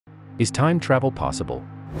Is time travel possible?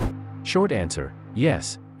 Short answer,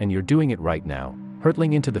 yes, and you're doing it right now,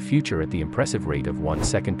 hurtling into the future at the impressive rate of 1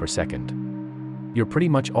 second per second. You're pretty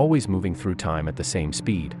much always moving through time at the same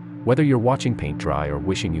speed, whether you're watching paint dry or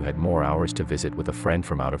wishing you had more hours to visit with a friend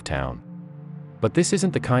from out of town. But this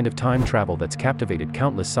isn't the kind of time travel that's captivated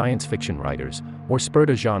countless science fiction writers, or spurred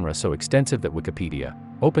a genre so extensive that Wikipedia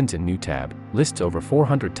opens a new tab, lists over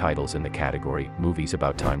 400 titles in the category Movies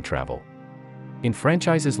about time travel. In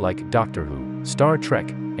franchises like Doctor Who, Star Trek,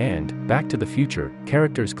 and Back to the Future,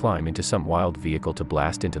 characters climb into some wild vehicle to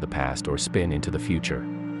blast into the past or spin into the future.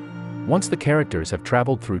 Once the characters have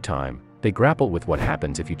traveled through time, they grapple with what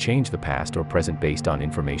happens if you change the past or present based on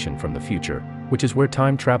information from the future, which is where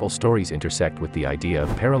time travel stories intersect with the idea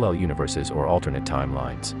of parallel universes or alternate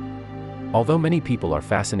timelines. Although many people are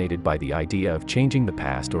fascinated by the idea of changing the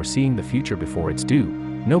past or seeing the future before it's due,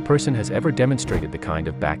 no person has ever demonstrated the kind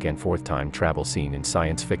of back-and-forth time travel seen in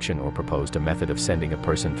science fiction or proposed a method of sending a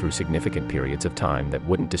person through significant periods of time that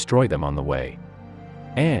wouldn't destroy them on the way.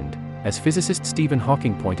 And, as physicist Stephen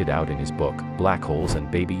Hawking pointed out in his book, Black Holes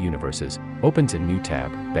and Baby Universes, opens a new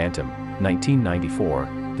tab, Bantam,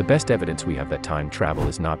 1994, the best evidence we have that time travel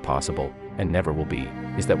is not possible, and never will be,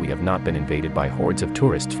 is that we have not been invaded by hordes of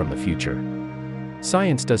tourists from the future.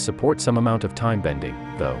 Science does support some amount of time bending,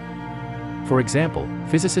 though. For example,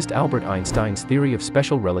 physicist Albert Einstein's theory of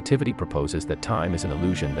special relativity proposes that time is an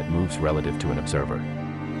illusion that moves relative to an observer.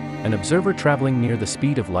 An observer traveling near the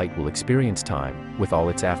speed of light will experience time, with all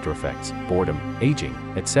its aftereffects, boredom, aging,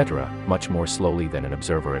 etc., much more slowly than an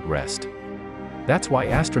observer at rest. That's why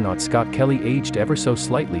astronaut Scott Kelly aged ever so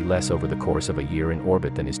slightly less over the course of a year in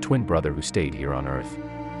orbit than his twin brother who stayed here on Earth.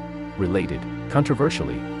 Related,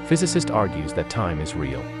 controversially, physicist argues that time is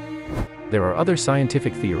real. There are other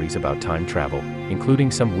scientific theories about time travel,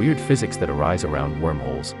 including some weird physics that arise around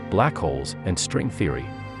wormholes, black holes, and string theory.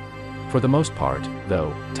 For the most part,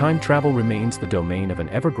 though, time travel remains the domain of an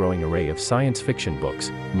ever-growing array of science fiction books,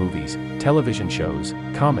 movies, television shows,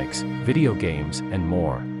 comics, video games, and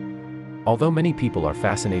more. Although many people are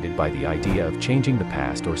fascinated by the idea of changing the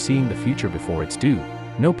past or seeing the future before it's due,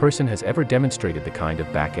 no person has ever demonstrated the kind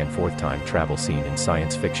of back-and-forth time travel seen in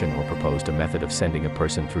science fiction or proposed a method of sending a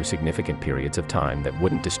person through significant periods of time that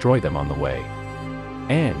wouldn't destroy them on the way.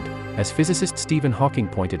 And, as physicist Stephen Hawking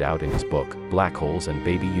pointed out in his book, Black Holes and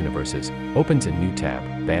Baby Universes, opens a new tab,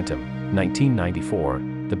 Bantam,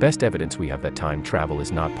 1994, the best evidence we have that time travel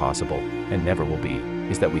is not possible, and never will be,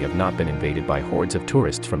 is that we have not been invaded by hordes of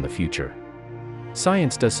tourists from the future.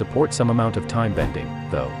 Science does support some amount of time bending,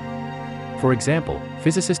 though. For example,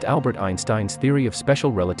 physicist Albert Einstein's theory of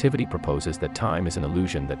special relativity proposes that time is an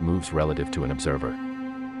illusion that moves relative to an observer.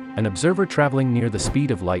 An observer traveling near the speed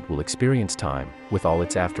of light will experience time, with all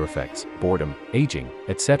its aftereffects, boredom, aging,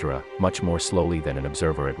 etc., much more slowly than an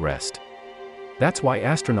observer at rest. That's why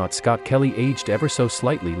astronaut Scott Kelly aged ever so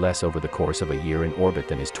slightly less over the course of a year in orbit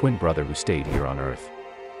than his twin brother who stayed here on Earth.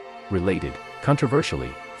 Related, controversially,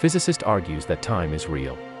 physicist argues that time is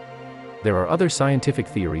real. There are other scientific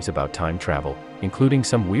theories about time travel, including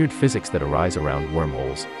some weird physics that arise around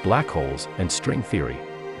wormholes, black holes, and string theory.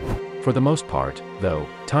 For the most part, though,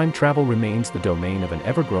 time travel remains the domain of an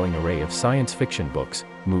ever-growing array of science fiction books,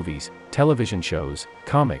 movies, television shows,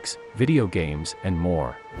 comics, video games, and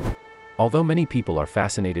more. Although many people are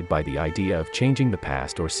fascinated by the idea of changing the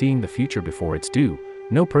past or seeing the future before it's due,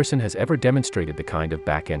 no person has ever demonstrated the kind of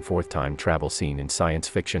back-and-forth time travel seen in science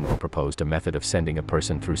fiction or proposed a method of sending a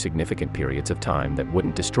person through significant periods of time that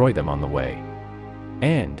wouldn't destroy them on the way.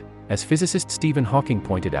 And, as physicist Stephen Hawking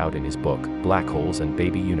pointed out in his book, Black Holes and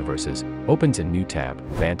Baby Universes, opens a new tab,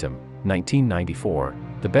 Bantam, 1994,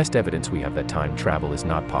 the best evidence we have that time travel is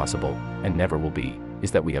not possible, and never will be,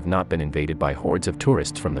 is that we have not been invaded by hordes of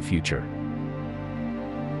tourists from the future.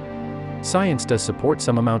 Science does support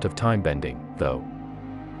some amount of time bending, though.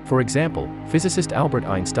 For example, physicist Albert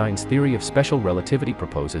Einstein's theory of special relativity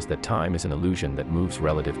proposes that time is an illusion that moves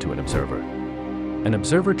relative to an observer. An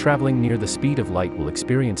observer traveling near the speed of light will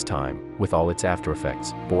experience time, with all its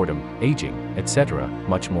aftereffects, boredom, aging, etc.,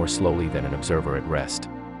 much more slowly than an observer at rest.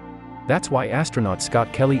 That's why astronaut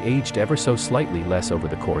Scott Kelly aged ever so slightly less over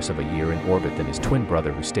the course of a year in orbit than his twin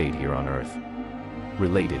brother who stayed here on Earth.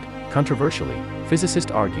 Related, controversially, physicist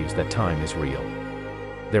argues that time is real.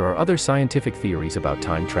 There are other scientific theories about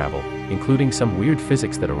time travel, including some weird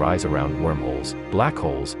physics that arise around wormholes, black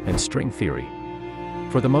holes, and string theory.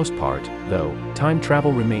 For the most part, though, time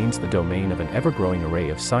travel remains the domain of an ever-growing array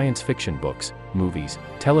of science fiction books, movies,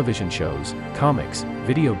 television shows, comics,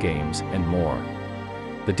 video games, and more.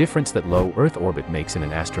 The difference that low Earth orbit makes in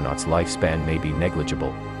an astronaut's lifespan may be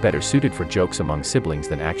negligible, better suited for jokes among siblings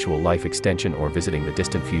than actual life extension or visiting the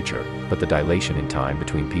distant future, but the dilation in time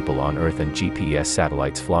between people on Earth and GPS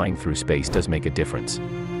satellites flying through space does make a difference.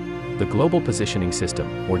 The Global Positioning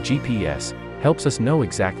System, or GPS, helps us know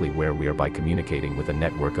exactly where we are by communicating with a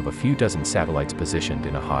network of a few dozen satellites positioned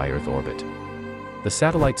in a high Earth orbit. The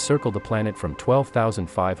satellites circle the planet from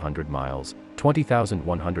 12,500 miles,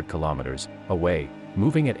 20,100 kilometers, away,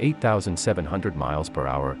 moving at 8,700 miles per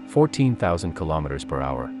hour, 14,000 kilometers per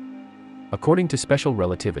hour. According to special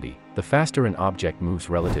relativity, the faster an object moves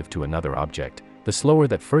relative to another object, the slower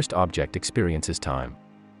that first object experiences time.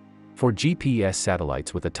 For GPS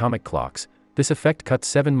satellites with atomic clocks, this effect cuts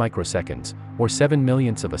 7 microseconds, or 7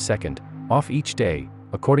 millionths of a second, off each day,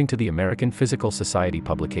 according to the American Physical Society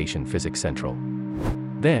publication Physics Central.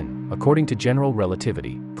 Then, according to general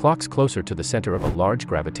relativity, clocks closer to the center of a large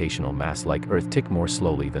gravitational mass like Earth tick more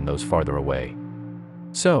slowly than those farther away.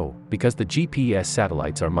 So, because the GPS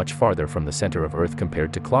satellites are much farther from the center of Earth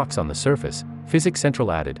compared to clocks on the surface, Physics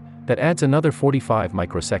Central added, that adds another 45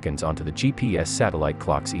 microseconds onto the GPS satellite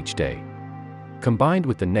clocks each day. Combined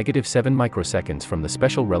with the negative 7 microseconds from the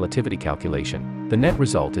special relativity calculation, the net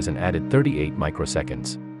result is an added 38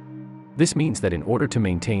 microseconds. This means that in order to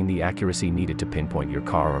maintain the accuracy needed to pinpoint your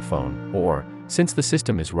car or phone, or, since the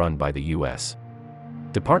system is run by the U.S.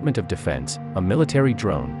 Department of Defense, a military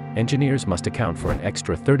drone, engineers must account for an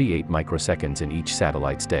extra 38 microseconds in each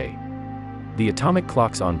satellite's day. The atomic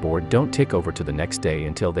clocks on board don't tick over to the next day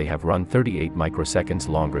until they have run 38 microseconds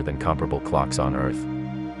longer than comparable clocks on Earth.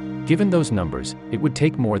 Given those numbers, it would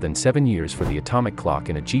take more than 7 years for the atomic clock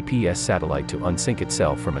in a GPS satellite to unsync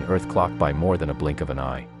itself from an Earth clock by more than a blink of an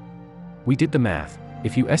eye. We did the math.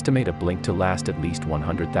 If you estimate a blink to last at least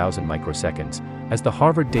 100,000 microseconds, as the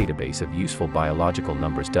Harvard database of useful biological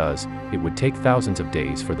numbers does, it would take thousands of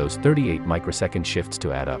days for those 38 microsecond shifts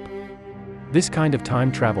to add up. This kind of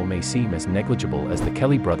time travel may seem as negligible as the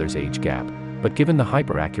Kelly brothers' age gap, but given the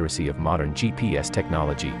hyper-accuracy of modern GPS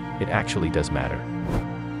technology, it actually does matter.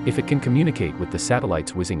 If it can communicate with the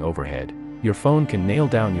satellites whizzing overhead, your phone can nail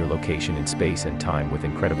down your location in space and time with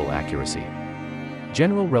incredible accuracy.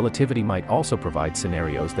 General relativity might also provide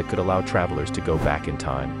scenarios that could allow travelers to go back in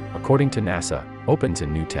time, according to NASA, opens a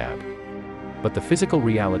new tab. But the physical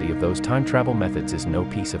reality of those time travel methods is no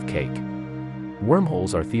piece of cake.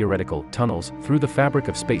 Wormholes are theoretical tunnels through the fabric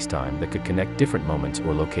of spacetime that could connect different moments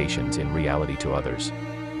or locations in reality to others.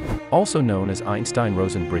 Also known as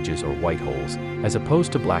Einstein-Rosen bridges or white holes, as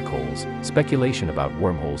opposed to black holes, speculation about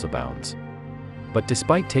wormholes abounds. But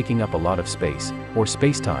despite taking up a lot of space, or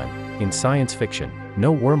spacetime, in science fiction,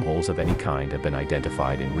 no wormholes of any kind have been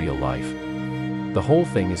identified in real life. The whole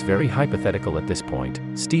thing is very hypothetical at this point,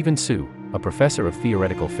 Stephen Su, a professor of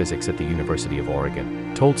theoretical physics at the University of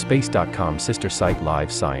Oregon, told Space.com's sister site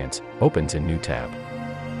Live Science, opens a new tab.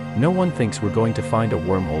 No one thinks we're going to find a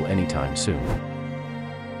wormhole anytime soon.